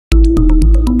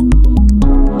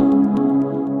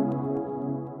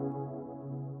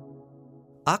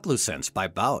OccluSense by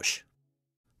Bausch.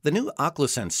 The new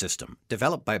OccluSense system,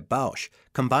 developed by Bausch,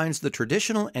 combines the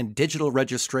traditional and digital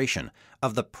registration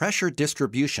of the pressure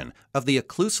distribution of the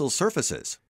occlusal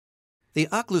surfaces. The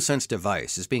OccluSense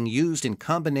device is being used in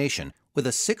combination with a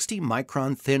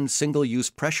 60-micron thin single-use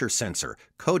pressure sensor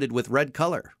coated with red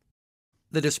color.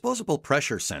 The disposable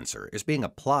pressure sensor is being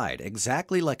applied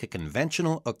exactly like a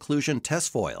conventional occlusion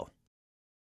test foil.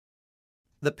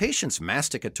 The patient's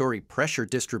masticatory pressure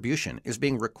distribution is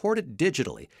being recorded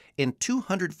digitally in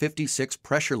 256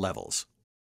 pressure levels.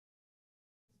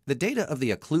 The data of the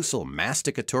occlusal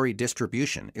masticatory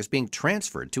distribution is being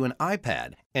transferred to an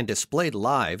iPad and displayed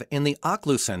live in the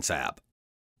OccluSense app.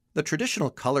 The traditional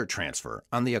color transfer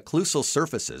on the occlusal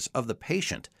surfaces of the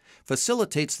patient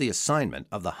facilitates the assignment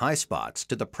of the high spots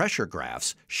to the pressure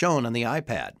graphs shown on the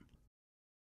iPad.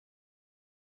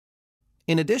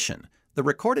 In addition, the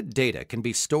recorded data can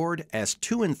be stored as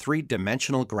 2- and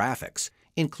 3-dimensional graphics,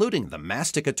 including the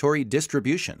masticatory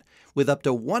distribution, with up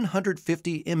to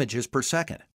 150 images per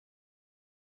second.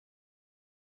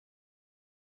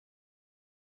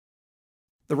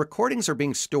 The recordings are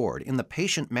being stored in the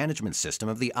patient management system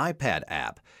of the iPad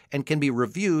app and can be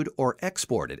reviewed or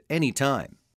exported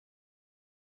anytime.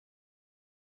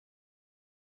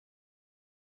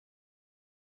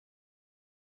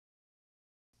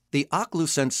 The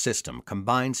OccluSense system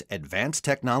combines advanced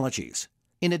technologies.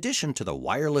 In addition to the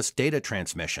wireless data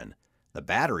transmission, the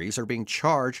batteries are being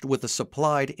charged with a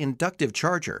supplied inductive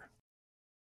charger.